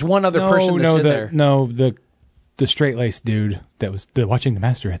 There's one other person that's in there. No, the straight-laced dude that was watching the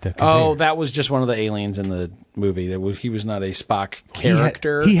master at the conveyor. Oh, that was just one of the aliens in the movie. He was not a Spock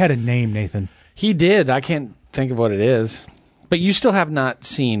character. He had a name, Nathan. He did. I can't think of what it is. But you still have not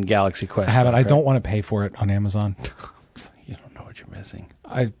seen Galaxy Quest. I haven't. though, I correct? don't want to pay for it on Amazon. You don't know what you're missing.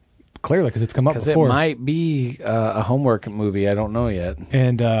 Clearly, because it's come up Because before. it might be a homework movie. I don't know yet.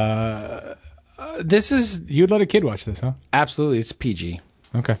 And this is... You'd let a kid watch this, huh? Absolutely. It's PG.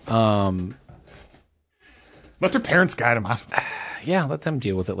 Okay. Let their parents guide them out. Yeah, let them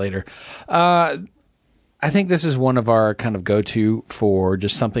deal with it later. I think this is one of our kind of go-to for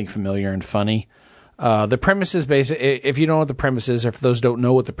just something familiar and funny. The premise is basic. If you don't know what the premise is, or for those who don't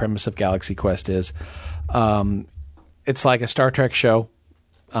know what the premise of Galaxy Quest is, it's like a Star Trek show.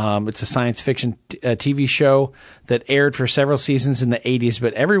 It's a science fiction TV show that aired for several seasons in the 80s,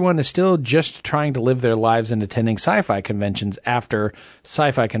 but everyone is still just trying to live their lives and attending sci-fi conventions after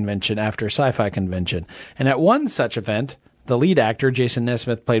sci-fi convention after sci-fi convention. And at one such event, the lead actor, Jason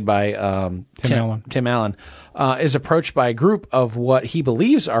Nesmith, played by Tim Allen, is approached by a group of what he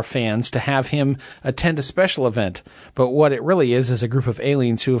believes are fans to have him attend a special event. But what it really is a group of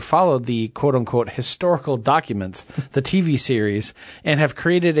aliens who have followed the quote-unquote historical documents, the TV series, and have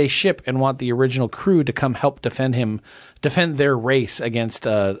created a ship and want the original crew to come help defend their race against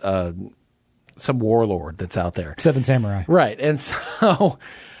some warlord that's out there. Seven Samurai. Right. And so,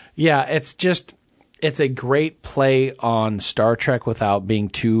 yeah, it's a great play on Star Trek without being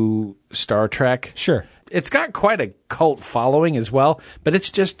too Star Trek. Sure. It's got quite a cult following as well, but it's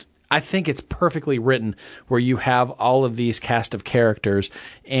just, I think it's perfectly written where you have all of these cast of characters,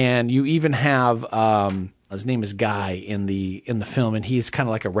 and you even have, his name is Guy in the film, and he's kind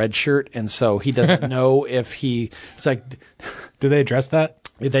of like a red shirt, and so he doesn't know if it's like, do they address that?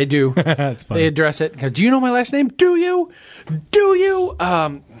 They do. That's funny. They address it. Because, do you know my last name? Do you? Do you?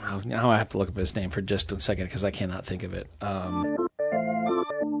 Now I have to look up his name for just a second because I cannot think of it.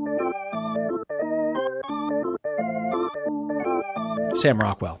 Sam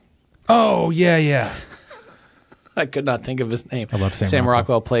Rockwell. Oh, yeah. I could not think of his name. I love Sam Rockwell.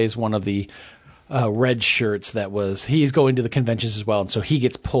 Rockwell Plays one of the red shirts he's going to the conventions as well. And so he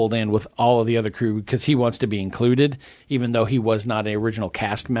gets pulled in with all of the other crew because he wants to be included, even though he was not an original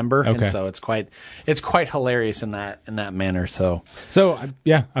cast member. Okay. And so it's quite hilarious in that manner. So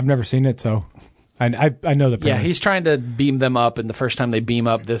yeah, I've never seen it. So I know the premise. yeah, he's trying to beam them up. And the first time they beam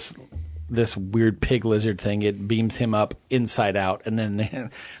up this weird pig lizard thing, it beams him up inside out. And then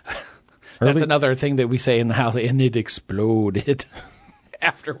that's another thing that we say in the house, and it exploded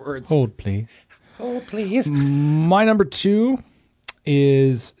afterwards. Hold, please. Oh, please. My number 2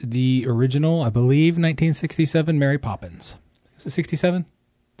 is the original, I believe, 1967 Mary Poppins. Is it 67?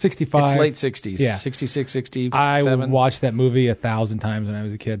 65? It's late 60s. Yeah. 66, 67. I watched that movie 1,000 times when I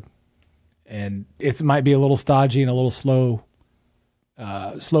was a kid. And it might be a little stodgy and a little slowly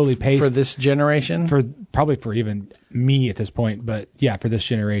paced. For this generation? Probably for even me at this point, but yeah, for this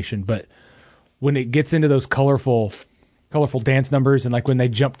generation. But when it gets into those colorful dance numbers and like when they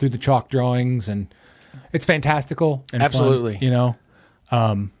jump through the chalk drawings, and it's fantastical and absolutely fun, you know.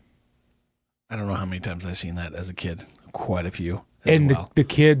 I don't know how many times I've seen that as a kid. Quite a few. And the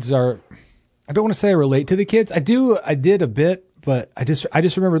kids are, I don't want to say I relate to the kids. I did a bit, but I just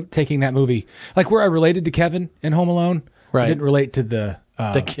remember taking that movie, like where I related to Kevin in Home Alone. Right. I didn't relate to the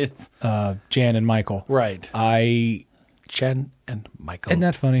kids, Jan and Michael. Right. Jan and Michael. Isn't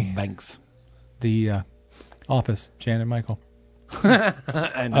that funny? Banks. The Office, Jan and Michael.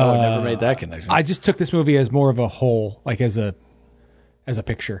 I know, I never made that connection. I just took this movie as more of a whole, like as a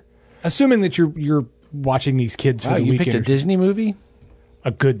picture. Assuming that you're watching these kids for the you weekend. picked a Disney movie?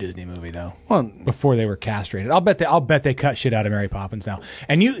 A good Disney movie, though. Well, before they were castrated. I'll bet they cut shit out of Mary Poppins now.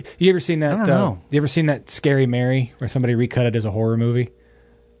 And you ever seen that? I don't know. You ever seen that Scary Mary where somebody recut it as a horror movie?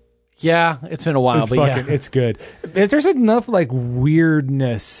 Yeah, it's been a while, It's good. There's enough like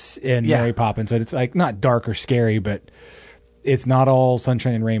weirdness in Mary Poppins that it's like not dark or scary, but it's not all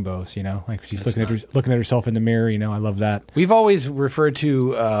sunshine and rainbows. You know, like she's looking at herself in the mirror. You know, I love that. We've always referred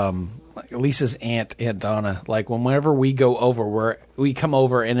to Lisa's Aunt Donna. Like whenever we go over, we come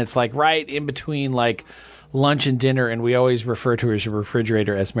over and it's like right in between like lunch and dinner, and we always refer to her as a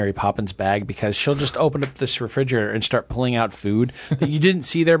refrigerator as Mary Poppins bag because she'll just open up this refrigerator and start pulling out food that you didn't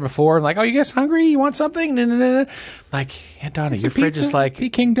see there before. Like, oh, you guys hungry? You want something? Like, Aunt Donna, your fridge is like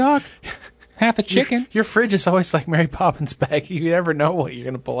Peking duck, half a chicken. Your fridge is always like Mary Poppins bag. You never know what you're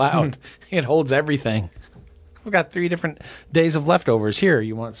going to pull out. It holds everything. We've got 3 different days of leftovers here.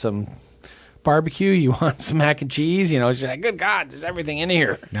 You want some barbecue? You want some mac and cheese? You know, it's like, good God, there's everything in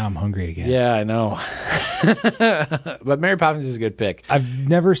here. Now I'm hungry again. Yeah, I know. But Mary Poppins is a good pick. I've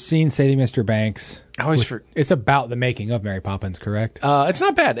never seen Sadie Mr. Banks. It's about the making of Mary Poppins, correct? It's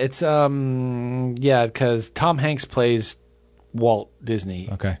not bad. It's because Tom Hanks plays Walt Disney.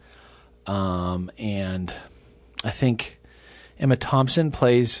 Okay. And I think Emma Thompson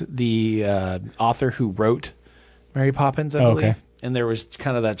plays the author who wrote Mary Poppins, I believe. Okay. And there was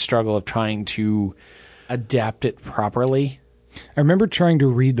kind of that struggle of trying to adapt it properly. I remember trying to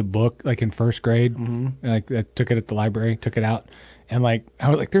read the book like in first grade. Mm-hmm. Like I took it at the library, took it out, and like I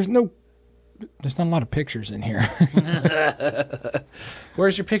was like, "There's not a lot of pictures in here."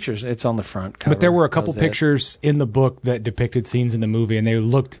 Where's your pictures? It's on the front cover. But there were a couple pictures in the book that depicted scenes in the movie, and they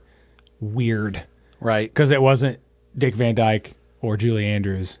looked weird, right? Because it wasn't Dick Van Dyke or Julie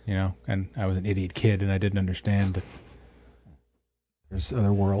Andrews, you know. And I was an idiot kid, and I didn't understand that there's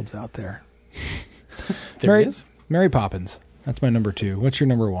other worlds out there. Mary Poppins. That's my number 2. What's your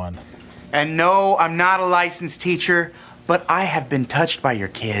number 1? And no, I'm not a licensed teacher, but I have been touched by your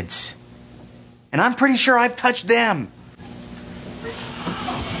kids. And I'm pretty sure I've touched them.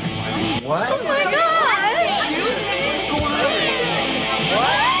 What? Oh my God! What's going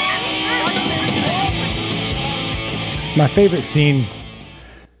on? My favorite scene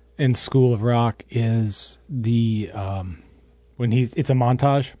in School of Rock is the when it's a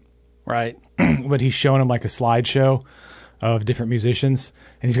montage, right? But he's showing him like a slideshow of different musicians,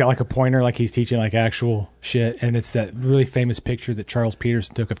 and he's got like a pointer, like he's teaching like actual shit. And it's that really famous picture that Charles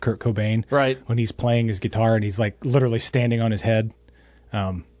Peterson took of Kurt Cobain, right, when he's playing his guitar and he's like literally standing on his head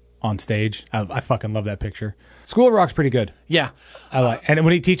on stage. I fucking love that picture. School of Rock's pretty good. Yeah, I like. And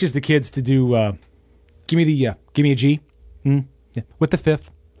when he teaches the kids to do, give me a G, yeah. With the 5th.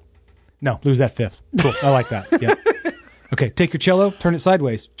 No, lose that 5th. Cool. I like that. Yeah. Okay, take your cello, turn it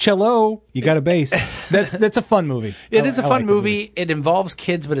sideways. Cello, you got a bass. That's a fun movie. It is a fun movie. It involves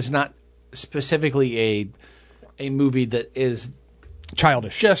kids, but it's not specifically a movie that is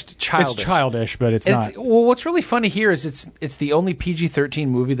childish. Just childish. It's childish, but it's not. Well, what's really funny here is it's the only PG-13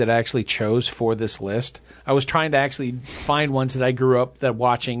 movie that I actually chose for this list. I was trying to actually find ones that I grew up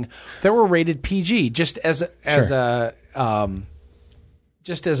watching that were rated PG, just as a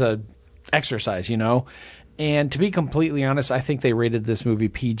exercise, you know. And to be completely honest, I think they rated this movie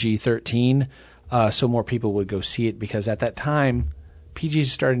PG-13 so more people would go see it, because at that time, PG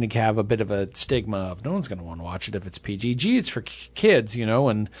is starting to have a bit of a stigma of no one's going to want to watch it if it's PG. Gee, it's for kids, you know,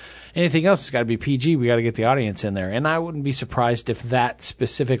 and anything else has got to be PG. We got to get the audience in there. And I wouldn't be surprised if that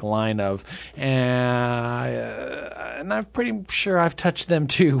specific line of, and I'm pretty sure I've touched them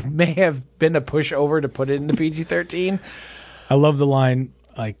too, may have been a pushover to put it into PG-13. I love the line,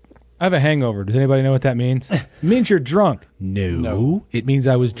 like, I have a hangover. Does anybody know what that means? It means you're drunk. No. It means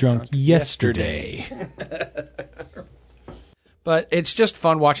I was drunk yesterday. But it's just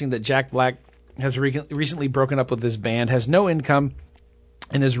fun watching that Jack Black has recently broken up with his band, has no income,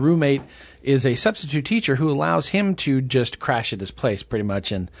 and his roommate is a substitute teacher who allows him to just crash at his place pretty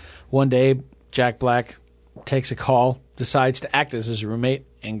much. And one day, Jack Black takes a call, decides to act as his roommate,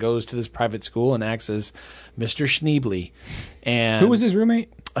 and goes to this private school and acts as Mr. Schneebly. And who was his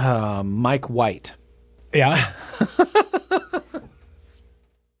roommate? Mike White. Yeah.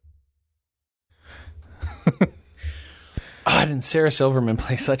 God, and Sarah Silverman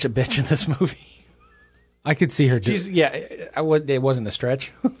plays such a bitch in this movie. I could see her. It wasn't a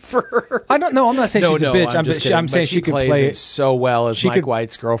stretch for her. I don't know. I'm not saying she's a bitch. I'm saying she could play it so well as Mike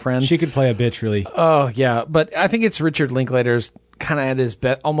White's girlfriend. She could play a bitch really. Oh yeah, but I think it's Richard Linklater's kind of at his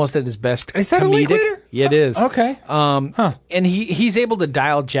best, almost at his best. Is that comedic. a Linklater? Yeah, it is. Okay. And he's able to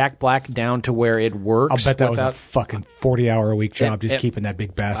dial Jack Black down to where it works. I'll bet that was a fucking 40-hour-a-week job, just keeping that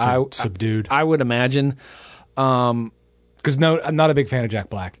big bastard subdued. I would imagine. Because I'm not a big fan of Jack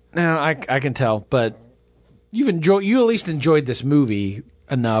Black. No, I can tell, but you at least enjoyed this movie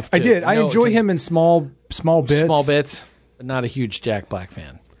enough. I did. I enjoy him in small bits. Small bits, but not a huge Jack Black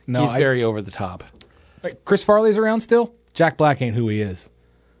fan. No, he's very over the top. Like Chris Farley's around still? Jack Black ain't who he is.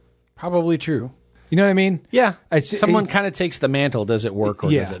 Probably true. You know what I mean? Yeah. Someone kind of takes the mantle. Does it work or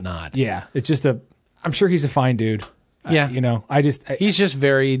does it not? Yeah. It's just I'm sure he's a fine dude. Yeah. He's just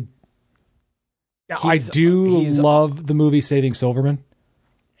very... I do love the movie Saving Silverman.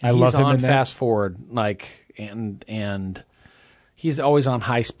 I love him in that. Fast Forward, and he's always on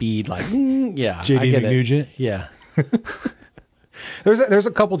high speed, yeah. J.D. McNugent? Yeah. There's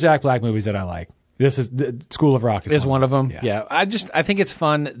a couple Jack Black movies that I like. This is the School of Rock is one of them. Yeah. I think it's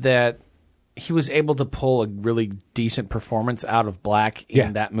fun that he was able to pull a really decent performance out of Black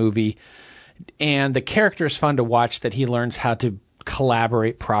in that movie. And the character is fun to watch, that he learns how to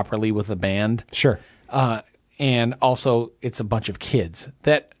collaborate properly with a band. Sure. And also it's a bunch of kids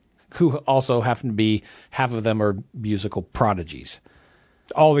who also happen to be, half of them are musical prodigies.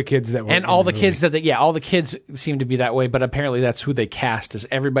 All the kids that were and all the kids all the kids seem to be that way, but apparently that's who they cast, is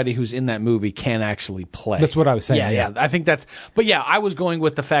everybody who's in that movie can actually play. That's what I was saying. Yeah. I think I was going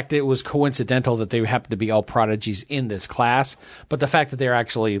with the fact that it was coincidental that they happened to be all prodigies in this class, but the fact that they're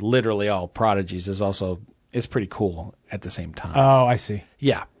actually literally all prodigies is pretty cool at the same time. Oh, I see.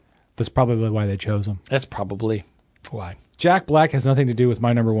 Yeah. That's probably why they chose him. That's probably why. Jack Black has nothing to do with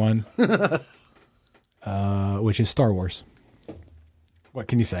my number one, which is Star Wars. What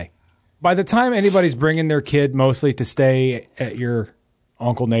can you say? By the time anybody's bringing their kid mostly to stay at your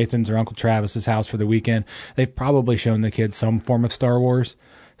Uncle Nathan's or Uncle Travis's house for the weekend, they've probably shown the kids some form of Star Wars.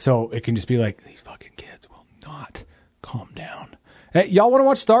 So it can just be like, these fucking kids will not calm down. Hey, y'all want to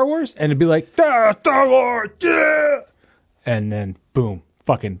watch Star Wars? And it'd be like, Star Wars, yeah! And then, boom,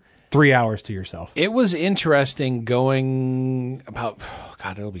 fucking 3 hours to yourself. It was interesting going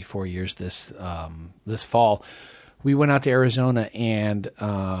it'll be 4 years this fall. We went out to Arizona and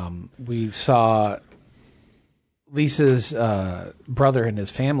we saw Lisa's brother and his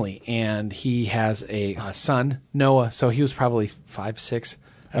family, and he has a son, Noah. So he was probably 5, 6.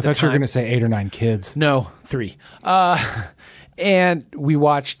 I thought you were going to say 8 or 9 kids. No, 3. And we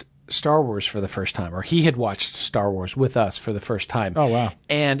watched Star Wars for the first time, or he had watched Star Wars with us for the first time. Oh wow!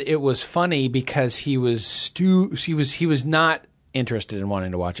 And it was funny because he was not interested in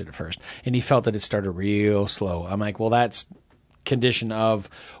wanting to watch it at first, and he felt that it started real slow. I'm like, well, that's condition of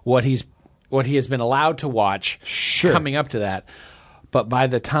what he has been allowed to watch coming up to that. But by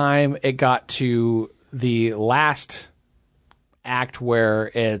the time it got to the last act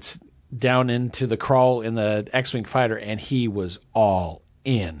where it's down into the crawl in the X-Wing fighter, and he was all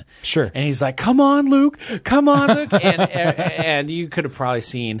in. Sure. And he's like, come on, Luke. And you could have probably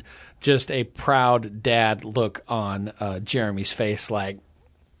seen just a proud dad look on Jeremy's face, like,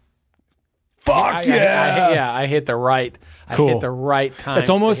 fuck I hit the right Cool. I hit the right time. It's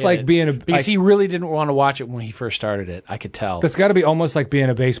almost like being because he really didn't want to watch it when he first started it. I could tell. That's got to be almost like being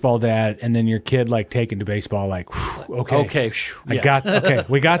a baseball dad, and then your kid like taking to baseball, like, okay, we got that one.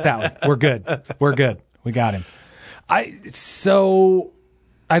 We're good. We got him. I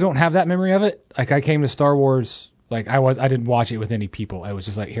don't have that memory of it. Like, I came to Star Wars. Like, I didn't watch it with any people. I was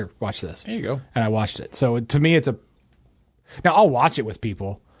just like, here, watch this. There you go. And I watched it. So to me, now I'll watch it with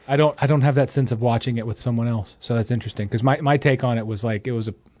people. I don't have that sense of watching it with someone else. So that's interesting. Because my take on it was like,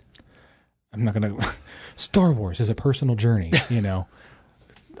 I'm not going to, Star Wars is a personal journey, you know.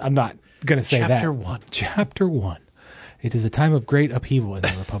 I'm not going to say Chapter 1. It is a time of great upheaval in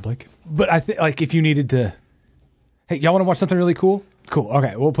the Republic. But I think, like, if you needed to, hey, y'all want to watch something really cool? Cool.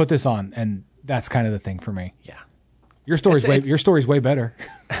 Okay, we'll put this on. And that's kind of the thing for me. Yeah. Your story's way better.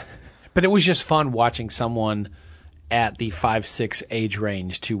 But it was just fun watching someone at the 5-6 age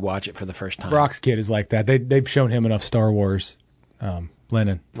range to watch it for the first time. Brock's kid is like that. They've shown him enough Star Wars,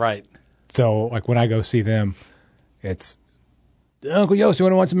 Lennon. Right. So, like, when I go see them, it's, Uncle Yost, you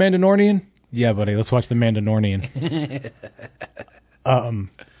want to watch The Mandalorian? Yeah, buddy, let's watch The Mandalorian.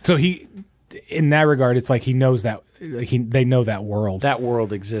 So he, in that regard, it's like he knows that, they know that world. That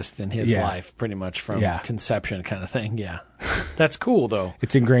world exists in his life pretty much from conception kind of thing. Yeah. That's cool, though.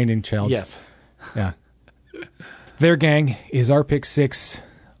 It's ingrained in children. Yes. Yeah. There, gang, is our Pick 6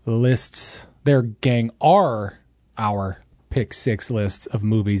 lists Their gang are our pick 6 lists of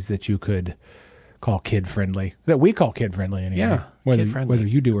movies that you could call kid-friendly. That we call kid-friendly anyway. Yeah, kid-friendly. Whether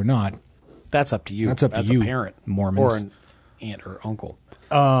you do or not. That's up to you. That's up to you, a parent, Mormons. or an aunt or uncle.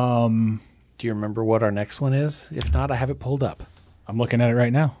 Do you remember what our next one is? If not, I have it pulled up. I'm looking at it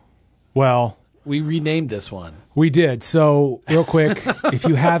right now. Well, we renamed this one. We did. So, real quick, if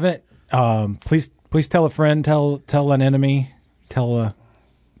you haven't, please tell a friend, tell an enemy, tell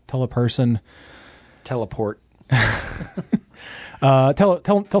a person, teleport.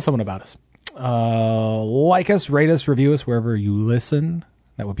 Tell someone about us. Like us, rate us, review us wherever you listen.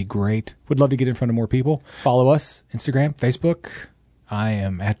 That would be great. Would love to get in front of more people. Follow us, Instagram, Facebook. I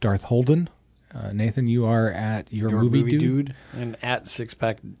am at Darth Holden. Nathan, you are at Your Movie Dude. And at Six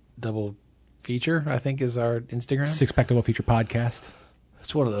Pack Double Feature, I think, is our Instagram. Six Pack Double Feature Podcast.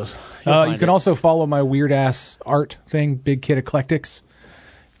 It's one of those. You can also follow my weird-ass art thing, Big Kid Eclectics.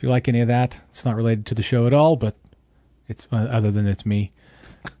 If you like any of that, it's not related to the show at all, but it's other than it's me.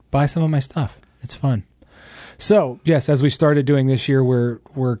 Buy some of my stuff. It's fun. So, yes, as we started doing this year,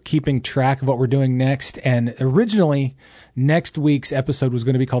 we're keeping track of what we're doing next. And originally, next week's episode was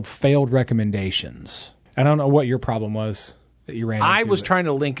going to be called Failed Recommendations. I don't know what your problem was that you ran into. I was trying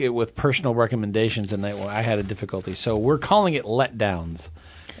to link it with personal recommendations, and I had a difficulty. So we're calling it letdowns.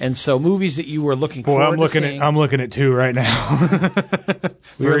 And so movies that you were looking forward to seeing. I'm looking at 2 right now.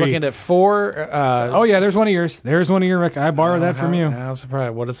 We were looking at 4. Oh, yeah, there's one of yours. There's one of your I borrowed that from you. How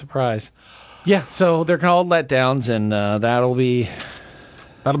surprised. What a surprise. Yeah, so they're called letdowns, and that'll be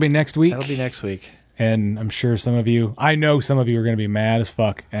next week. That'll be next week. And I'm sure I know some of you are going to be mad as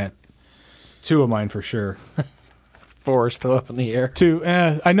fuck at 2 of mine for sure. 4 is still up in the air. 2,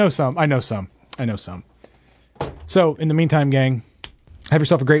 I know some. So, in the meantime, gang, have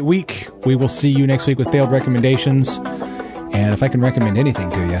yourself a great week. We will see you next week with Failed Recommendations. And if I can recommend anything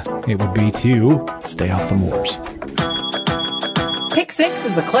to you, it would be to stay off the moors. Pick 6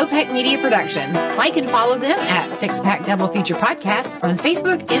 is a Clopec Media production. Like and follow them at Six Pack Double Feature Podcast on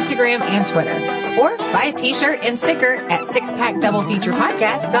Facebook, Instagram, and Twitter. Or buy a t-shirt and sticker at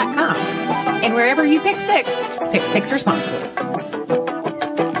sixpackdoublefeaturepodcast.com. And wherever you pick 6 responsibly.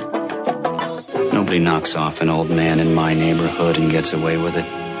 Nobody knocks off an old man in my neighborhood and gets away with it.